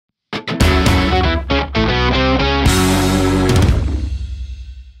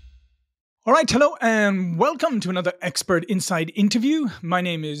All right, hello and welcome to another Expert Inside interview. My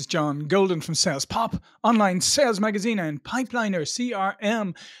name is John Golden from Sales Pop, online sales magazine and Pipeliner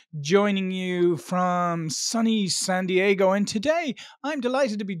CRM, joining you from sunny San Diego. And today I'm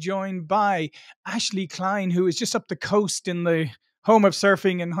delighted to be joined by Ashely Cline, who is just up the coast in the home of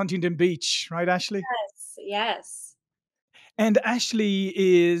surfing in Huntington Beach. Right, Ashely? Yes, yes. And Ashely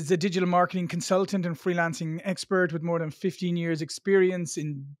is a digital marketing consultant and freelancing expert with more than 15 years experience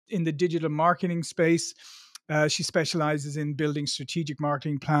in the digital marketing space. She specializes in building strategic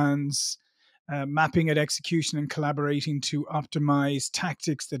marketing plans, mapping at execution and collaborating to optimize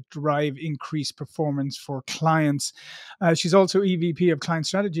tactics that drive increased performance for clients. She's also EVP of client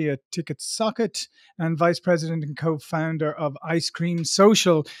strategy at Ticket Socket and vice president and co-founder of Ice Cream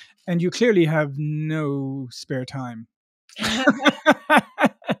Social. And you clearly have no spare time.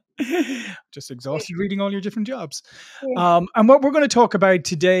 Just exhausted reading all your different jobs. Yeah. And what we're going to talk about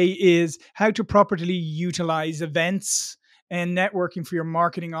today is how to properly utilize events and networking for your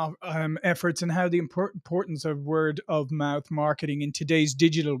marketing efforts, and how the importance of word of mouth marketing in today's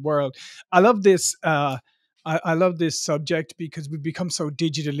digital world. I love this. I love this subject because we've become so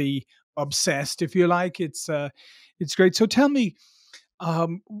digitally obsessed. If you like, it's great. So tell me,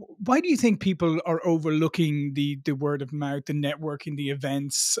 why do you think people are overlooking the word of mouth, the networking, the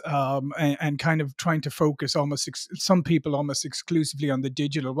events, and kind of trying to focus some people almost exclusively on the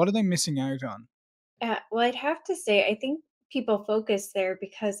digital? What are they missing out on? Well, I'd have to say, I think people focus there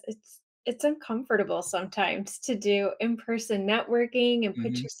because it's uncomfortable sometimes to do in-person networking and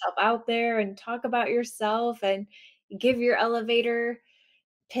put Hmm. yourself out there and talk about yourself and give your elevator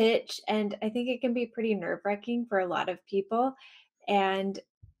pitch, and I think it can be pretty nerve-wracking for a lot of people, and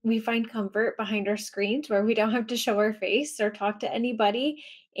we find comfort behind our screens where we don't have to show our face or talk to anybody,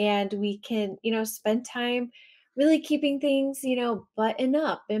 and we can, spend time really keeping things, buttoned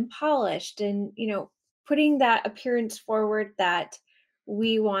up and polished and, putting that appearance forward that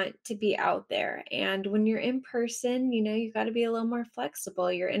we want to be out there. And when you're in person, you got to be a little more flexible.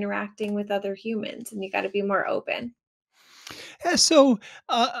 You're interacting with other humans and you got to be more open. Yeah, so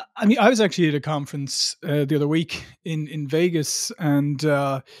I mean, I was actually at a conference the other week in Vegas, and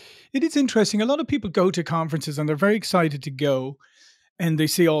it is interesting. A lot of people go to conferences and they're very excited to go, and they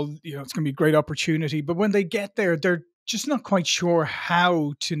see all, it's going to be a great opportunity. But when they get there, they're just not quite sure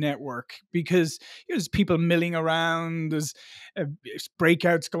how to network because there's people milling around, there's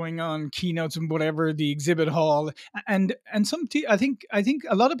breakouts going on, keynotes and whatever, the exhibit hall, and I think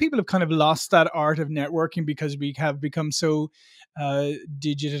a lot of people have kind of lost that art of networking because we have become so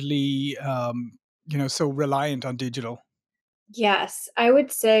digitally, so reliant on digital. Yes, I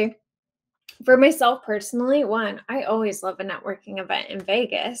would say for myself personally, one, I always love a networking event in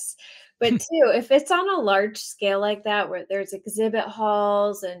Vegas. But two, if it's on a large scale like that, where there's exhibit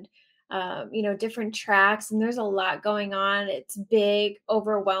halls and different tracks, and there's a lot going on, it's big,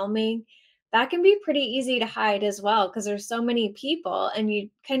 overwhelming. That can be pretty easy to hide as well because there's so many people, and you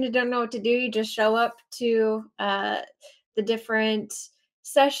kind of don't know what to do. You just show up to the different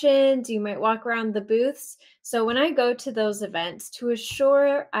sessions. You might walk around the booths, so when I go to those events, to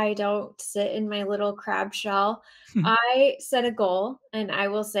assure I don't sit in my little crab shell, I set a goal and I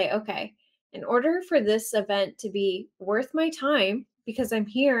will say, okay, in order for this event to be worth my time, because I'm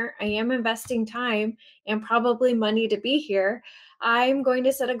here, I am investing time and probably money to be here, I'm going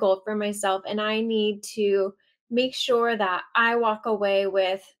to set a goal for myself and I need to make sure that I walk away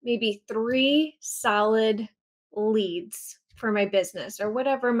with maybe three solid leads for my business or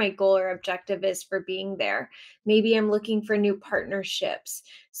whatever my goal or objective is for being there. Maybe I'm looking for new partnerships.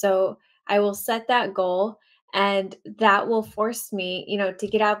 So I will set that goal and that will force me, to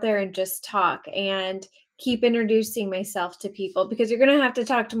get out there and just talk and keep introducing myself to people because you're going to have to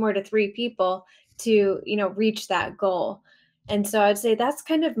talk to more to three people to, reach that goal. And so I'd say that's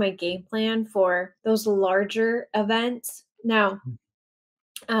kind of my game plan for those larger events. Now,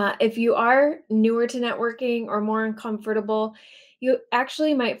 if you are newer to networking or more uncomfortable, you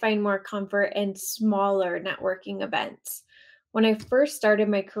actually might find more comfort in smaller networking events. When I first started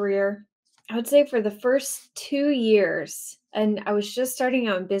my career, I would say for the first 2 years, and I was just starting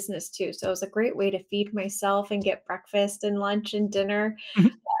out in business too. So it was a great way to feed myself and get breakfast and lunch and dinner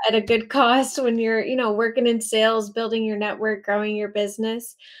at a good cost when you're, working in sales, building your network, growing your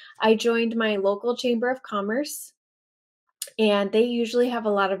business. I joined my local chamber of commerce and they usually have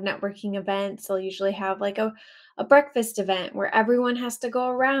a lot of networking events. They'll usually have like a breakfast event where everyone has to go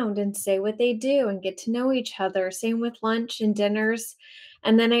around and say what they do and get to know each other. Same with lunch and dinners.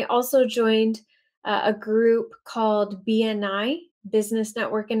 And then I also joined a group called BNI, Business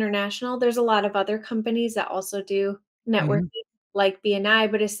Network International. There's a lot of other companies that also do networking. Mhm. like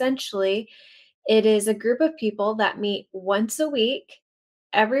BNI, but essentially it is a group of people that meet once a week,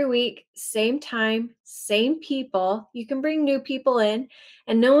 every week, same time, same people. You can bring new people in,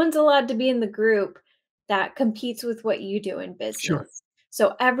 and no one's allowed to be in the group that competes with what you do in Sure. business.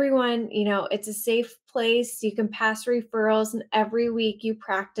 So everyone, it's a safe place. You can pass referrals, and every week you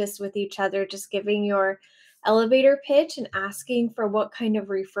practice with each other, just giving your elevator pitch and asking for what kind of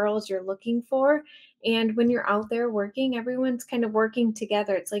referrals you're looking for. And when you're out there working, everyone's kind of working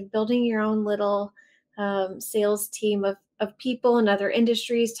together. It's like building your own little sales team of people in other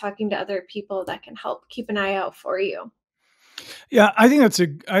industries, talking to other people that can help keep an eye out for you. Yeah, I think it's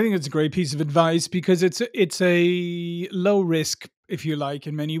a great piece of advice because it's a low risk, if you like,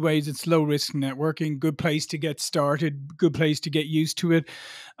 in many ways. It's low risk networking, good place to get started, good place to get used to it.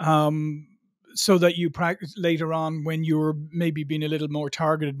 Um, so that you practice later on when you're maybe being a little more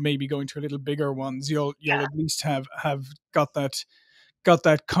targeted, maybe going to a little bigger ones, you'll Yeah, at least have got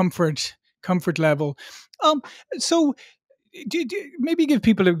that comfort level. Um, so maybe give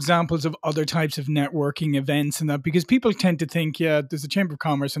people examples of other types of networking events and that, because people tend to think, yeah, there's a chamber of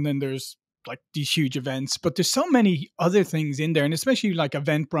commerce and then there's like these huge events, but there's so many other things in there, and especially like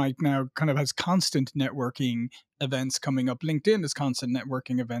Eventbrite now kind of has constant networking events coming up. LinkedIn has constant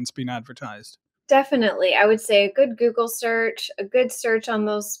networking events being advertised. definitely. I would say a good Google search, a good search on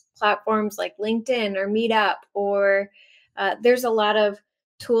those platforms like LinkedIn or Meetup, or there's a lot of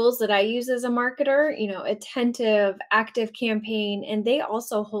tools that I use as a marketer, Attentive, Active Campaign, and they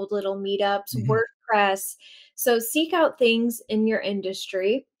also hold little meetups, Mhm. WordPress. So seek out things in your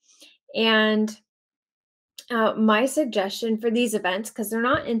industry. And my suggestion for these events, because they're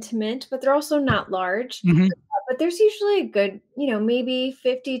not intimate, but they're also not large, Mhm. but there's usually a good, maybe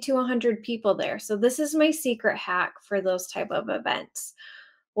 50 to 100 people there. So this is my secret hack for those type of events.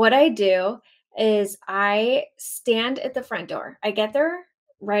 What I do is I stand at the front door. I get there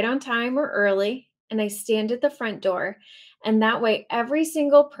right on time or early, and I stand at the front door. And that way, every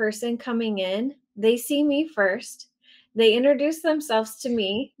single person coming in, they see me first. They introduce themselves to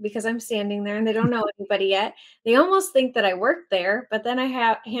me because I'm standing there and they don't know anybody yet. They almost think that I work there, but then I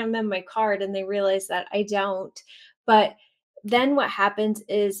hand them my card and they realize that I don't. But then what happens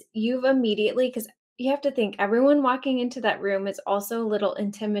is you've immediately, because you have to think everyone walking into that room is also a little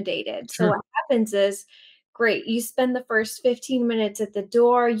intimidated. So Sure. what happens is, great, you spend the first 15 minutes at the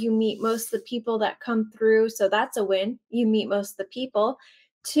door, you meet most of the people that come through, so that's a win. You meet most of the people.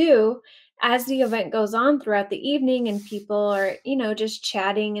 Two, as the event goes on throughout the evening and people are, just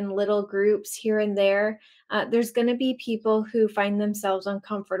chatting in little groups here and there, there's going to be people who find themselves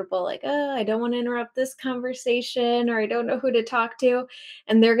uncomfortable, like, oh, I don't want to interrupt this conversation, or I don't know who to talk to.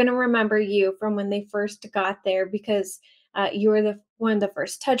 And they're going to remember you from when they first got there because you were the one of the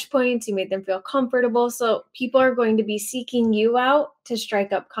first touch points. You made them feel comfortable. So people are going to be seeking you out to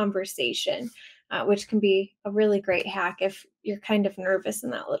strike up conversation, which can be a really great hack if you're kind of nervous in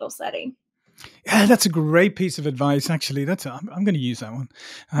that little setting. Yeah, that's a great piece of advice. Actually, I'm going to use that one.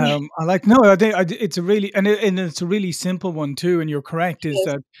 Yeah. I like no, it's a really and it's a really simple one too. And you're correct. Is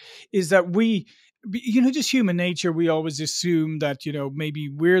that just human nature. We always assume that maybe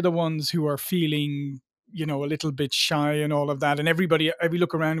we're the ones who are feeling a little bit shy and all of that. And we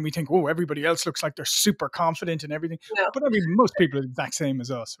look around and we think, oh, everybody else looks like they're super confident and everything. No, But most people are the exact same as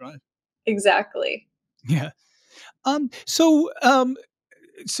us, right? exactly. Yeah. So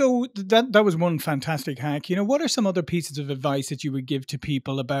that was one fantastic hack. What are some other pieces of advice that you would give to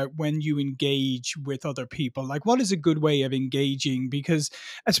people about when you engage with other people? Like, what is a good way of engaging? Because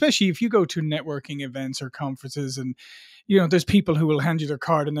especially if you go to networking events or conferences, and there's people who will hand you their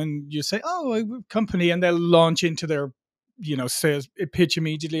card, and then you say, "Oh, company," and they'll launch into their sales pitch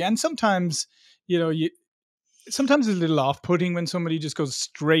immediately. And you sometimes it's a little off-putting when somebody just goes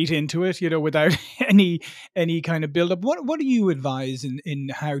straight into it, without any kind of build-up. What do you advise in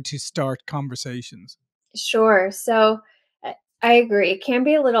how to start conversations? Sure. So I agree. It can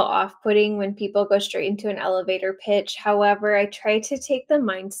be a little off putting when people go straight into an elevator pitch. However, I try to take the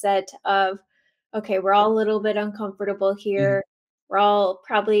mindset of, okay, we're all a little bit uncomfortable Mhm. here. We're all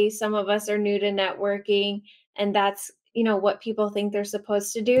probably, some of us are new to networking, and that's, what people think they're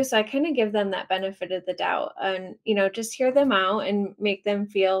supposed to do. So I kind of give them that benefit of the doubt and, just hear them out and make them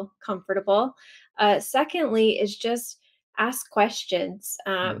feel comfortable. Secondly, is just ask questions.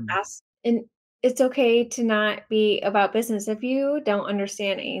 Mhm. And it's okay to not be about business. If you don't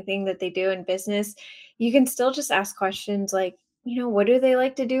understand anything that they do in business, you can still just ask questions like, what do they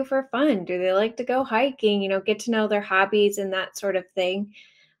like to do for fun? Do they like to go hiking? Get to know their hobbies and that sort of thing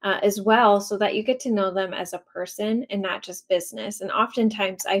as well, so that you get to know them as a person and not just business. And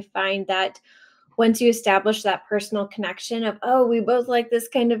oftentimes I find that Once you establish that personal connection of, oh, we both like this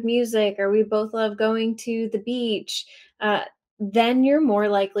kind of music, or we both love going to the beach, uh, then you're more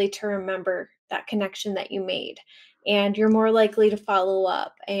likely to remember that connection that you made. And you're more likely to follow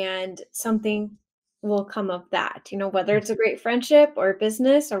up, and something will come of that, whether it's a great friendship or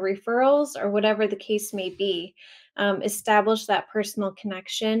business or referrals or whatever the case may be. Establish that personal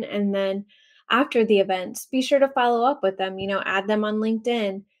connection. And then after the events, be sure to follow up with them, add them on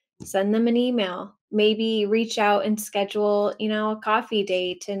LinkedIn, send them an email, maybe reach out and schedule, a coffee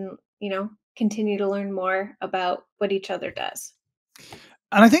date, and, continue to learn more about what each other does.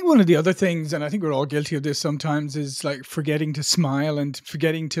 And I think one of the other things, and I think we're all guilty of this sometimes, is like forgetting to smile and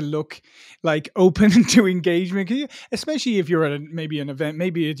forgetting to look like open to engagement. 'Cause especially if you're at maybe an event,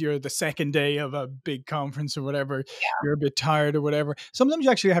 maybe if you're the second day of a big conference or whatever, you're a bit tired or whatever. Sometimes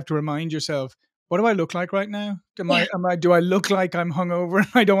you actually have to remind yourself, what do I look like right now? Yeah. Do I look like I'm hungover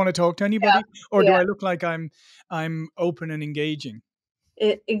and I don't want to talk to anybody? Or do Yeah. I look like I'm open and engaging?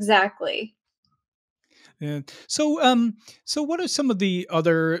 Exactly. Yeah. So what are some of the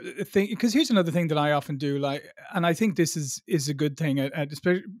other things? Because here's another thing that I often do, like, and I think this is a good thing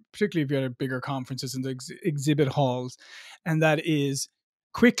particularly if you're at bigger conferences and the exhibit halls, and that is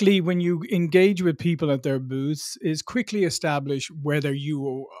quickly when you engage with people at their booths, is quickly establish whether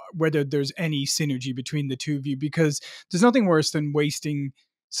there's any synergy between the two of you, because there's nothing worse than wasting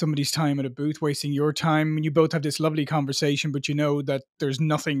somebody's time at a booth, wasting your time when you both have this lovely conversation, but you know that there's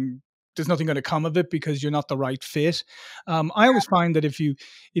nothing going to come of it because you're not the right fit. I always find that if you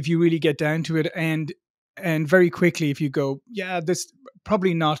really get down to it, and very quickly, if you go, yeah, this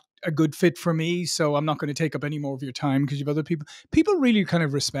probably not a good fit for me, so I'm not going to take up any more of your time because you have other people. People really kind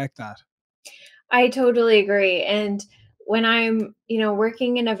of respect that. I totally agree. And when I'm,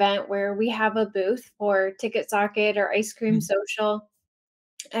 working an event where we have a booth for Ticket Socket or Ice Cream Mhm. Social,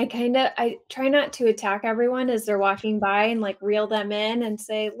 I try not to attack everyone as they're walking by and, like, reel them in and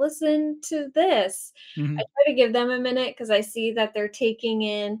say, "Listen to this." I Mhm. try to give them a minute because I see that they're taking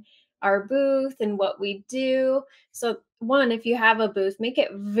in our booth and what we do. So, one, if you have a booth, make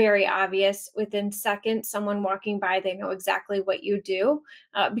it very obvious within seconds, someone walking by, they know exactly what you do,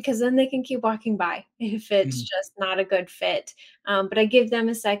 because then they can keep walking by if it's Mhm. just not a good fit. But I give them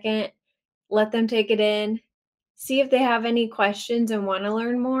a second, let them take it in, see if they have any questions and wanna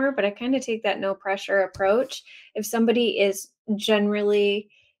learn more, but I kinda take that no pressure approach. If somebody is genuinely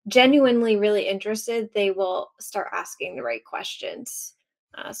really interested, they will start asking the right questions.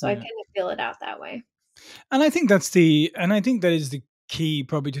 So I Yeah. kinda feel it out that way. And I think that is the key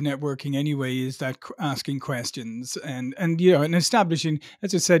probably to networking anyway, is that asking questions, and establishing,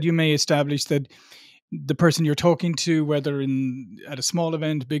 as I said, you may establish that the person you're talking to, whether in at a small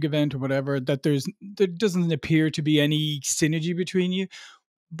event, big event, or whatever, that there doesn't appear to be any synergy between you.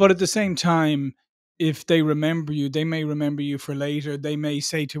 But at the same time, if they remember you, they may remember you for later. They may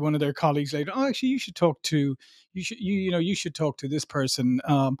say to one of their colleagues later, "Oh, actually, you should talk to this person."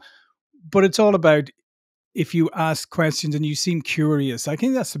 But it's all about, if you ask questions and you seem curious. I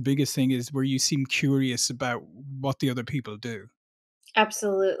think that's the biggest thing, is where you seem curious about what the other people do.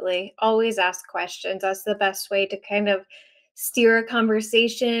 Absolutely. Always ask questions. That's the best way to kind of steer a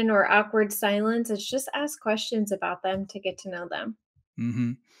conversation or awkward silence. Is just ask questions about them to get to know them.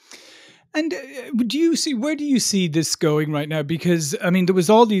 Hmm. And where do you see this going right now? Because I mean, there was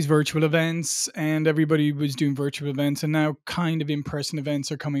all these virtual events, and everybody was doing virtual events, and now kind of in-person events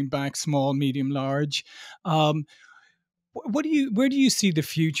are coming back, small, medium, large. Um, where do you see the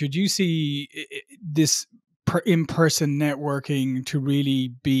future? Do you see this in-person networking to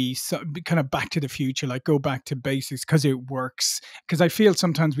really be kind of back to the future, like go back to basics because it works? Because I feel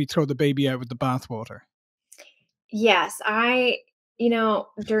sometimes we throw the baby out with the bathwater. Yes,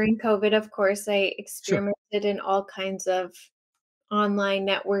 during COVID, of course, I Sure. experimented in all kinds of online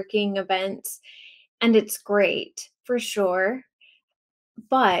networking events, and it's great for sure.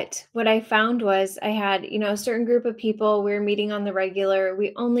 But what I found was I had, a certain group of people we were meeting on the regular.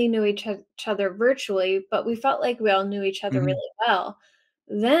 We only knew each other virtually, but we felt like we all knew each other Hmm. really well.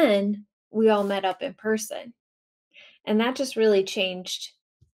 Then we all met up in person. And that just really changed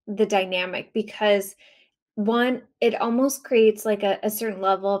the dynamic because one, it almost creates like a certain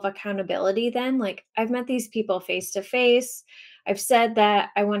level of accountability then. Like, I've met these people face to face. I've said that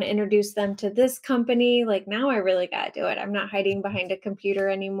I want to introduce them to this company. Like, now I really got to do it. I'm not hiding behind a computer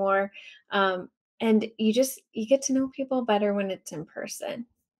anymore. Um, and you get to know people better when it's in person.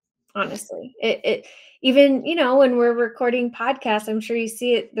 Honestly, it even, when we're recording podcasts, I'm sure you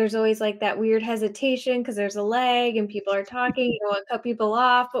see it, there's always, like, that weird hesitation because there's a lag and people are talking, you don't wanna cut people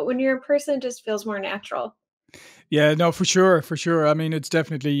off, but when you're in person, it just feels more natural. Yeah, no, for sure, for sure. I mean, it's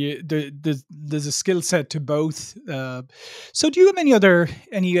definitely there's a skill set to both. So, do you have any other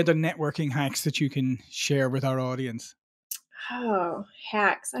networking hacks that you can share with our audience? Oh,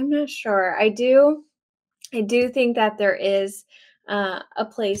 hacks. I'm not sure. I do think that there is a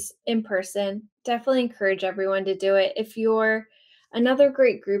place in person. Definitely encourage everyone to do it. If you're another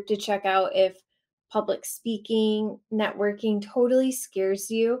great group to check out, if public speaking, networking totally scares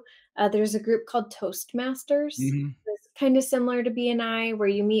you, there's a group called Toastmasters. Hmm. It's kind of similar to BNI, where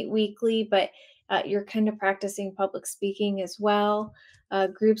you meet weekly, but you're kind of practicing public speaking as well.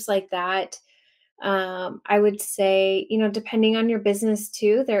 Groups like that. I would say, depending on your business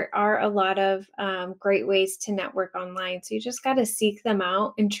too, there are a lot of great ways to network online. So you just got to seek them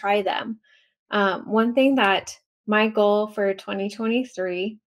out and try them. One thing that my goal for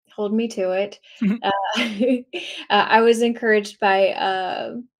 2023, hold me to it, I was encouraged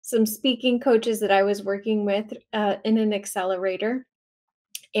by some speaking coaches that I was working with in an accelerator,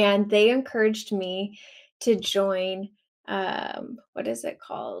 and they encouraged me to join, what is it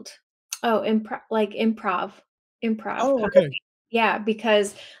called? Oh, improv Oh, kind of okay. thing. Yeah,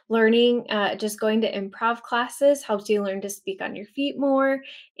 because learning, just going to improv classes helps you learn to speak on your feet more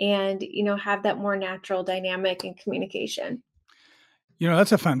and, have that more natural dynamic and communication.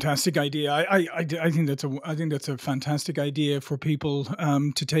 That's a fantastic idea. I think that's a fantastic idea for people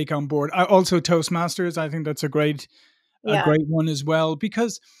to take on board. Also, Toastmasters. I think that's a Yeah. great one as well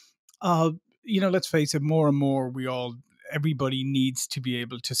because uh, let's face it, more and more everybody needs to be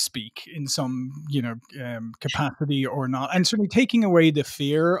able to speak in some capacity or not, and certainly taking away the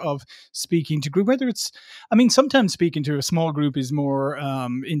fear of speaking to group. Whether it's, I mean, sometimes speaking to a small group is more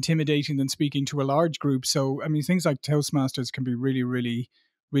intimidating than speaking to a large group. So I mean, things like Toastmasters can be really, really,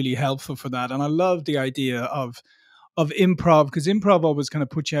 really helpful for that. And I love the idea of improv because improv always kind of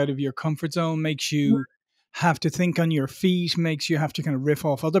puts you out of your comfort zone, makes you have to think on your feet, makes you have to kind of riff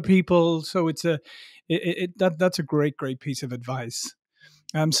off other people. So that's a great piece of advice.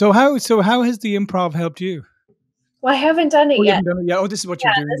 So how has the improv helped you? Well, I haven't done it Oh, you yet. haven't done it yet. Oh, this is what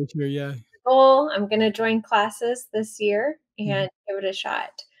Yeah, you're doing this is this year. Yeah, the goal. I'm going to join classes this year yeah, and give it a shot.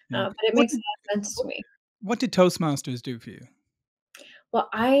 yeah. But it What makes did a lot of sense to what, me. what did Toastmasters do for you? Well,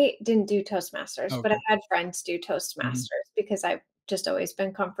 I didn't do Toastmasters, but I Okay. had friends do Mhm. Toastmasters because I've just always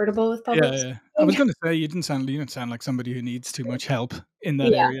been comfortable with Yeah, public yeah. I was speaking. going to say you didn't sound like somebody who needs too much help in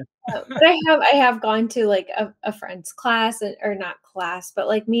that Yeah, area. but I have gone to, like, a friend's class, or not class, but,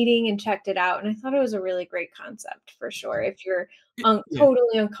 like, meeting, and checked it out, and I thought it was a really great concept for sure if you're Yeah.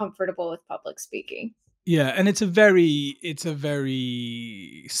 totally uncomfortable with public speaking. Yeah, and it's a very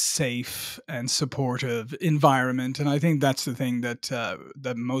safe and supportive environment, and I think that's the thing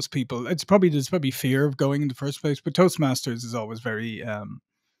that most people. There's probably fear of going in the first place, but Toastmasters is always very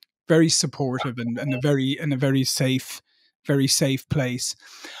supportive and a very safe place.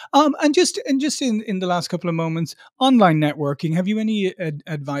 And just in the last couple of moments, online networking. Have you any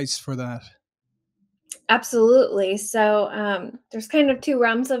advice for that? Absolutely. So there's kind of two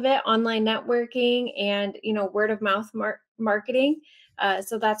realms of it: online networking and word of mouth marketing.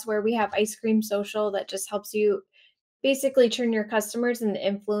 So that's where we have Ice Cream Social that just helps you basically turn your customers and the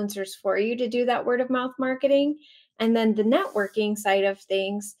influencers for you to do that word of mouth marketing. And then the networking side of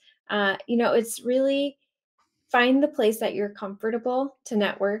things, it's really find the place that you're comfortable to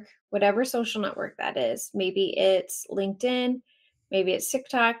network, whatever social network that is. Maybe it's LinkedIn, maybe it's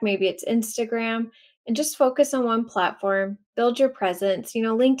TikTok, maybe it's Instagram, and just focus on one platform, build your presence.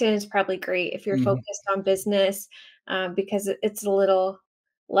 LinkedIn is probably great if you're Mhm. focused on business, because it's a little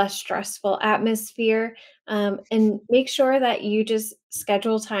less stressful atmosphere. And make sure that you just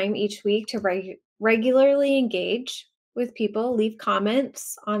schedule time each week to regularly engage with people, leave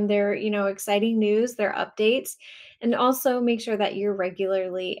comments on their, exciting news, their updates, and also make sure that you're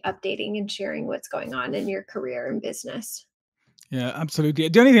regularly updating and sharing what's going on in your career and business. Yeah, absolutely.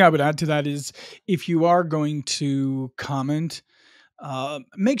 The only thing I would add to that is if you are going to comment,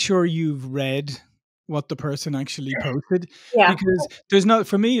 make sure you've read what the person actually posted, Yeah. because there's not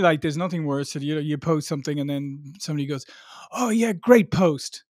for me like there's nothing worse that you post something and then somebody goes, "Oh yeah, great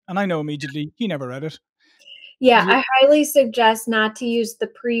post," and I know immediately he never read it. Yeah, You- I highly suggest not to use the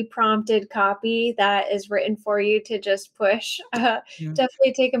pre-prompted copy that is written for you to just push. Yeah,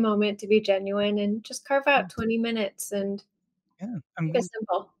 Definitely take a moment to be genuine and just carve out 20 minutes and yeah, keep it and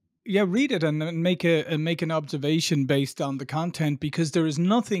simple. yeah, read it and make an observation based on the content because there is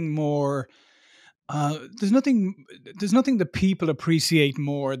nothing more. There's nothing that people appreciate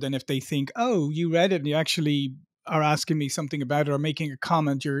more than if they think, "Oh, you read it and you actually are asking me something about it or making a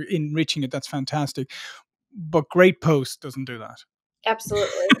comment. You're enriching it. That's fantastic." But great post doesn't do that. Absolutely.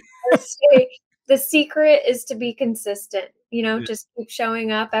 I would say The secret is to be consistent, Yeah. just keep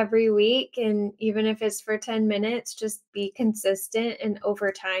showing up every week, and even if it's for 10 minutes, just be consistent, and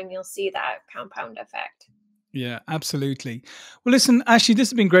over time, you'll see that compound effect. Yeah, absolutely. Well, listen, Ashley,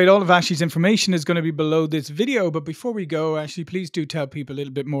 this has been great. All of Ashley's information is going to be below this video. But before we go, Ashley, please do tell people a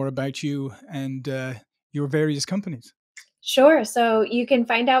little bit more about you and your various companies. Sure. So you can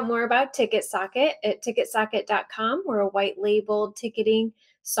find out more about TicketSocket at ticketsocket.com. We're a white labeled ticketing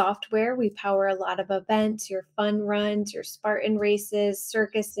software. We power a lot of events, your fun runs, your Spartan races,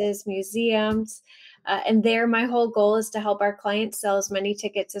 circuses, museums. And there, my whole goal is to help our clients sell as many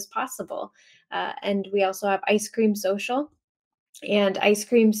tickets as possible. And we also have Ice Cream Social. And Ice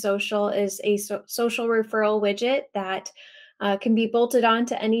Cream Social is a social referral widget that can be bolted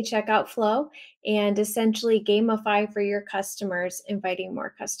onto any checkout flow and essentially gamify for your customers, inviting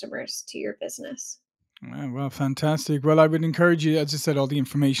more customers to your business. Well, fantastic. Well, I would encourage you, as I said, all the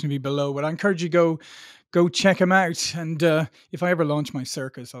information will be below. But I encourage you go check them out. And if I ever launch my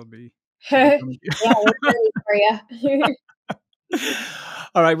circus, I'll be Yeah, coming. we're ready for you.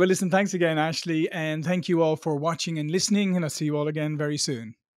 All right. Well, listen, thanks again, Ashley. And thank you all for watching and listening. And I'll see you all again very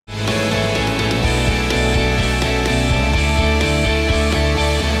soon.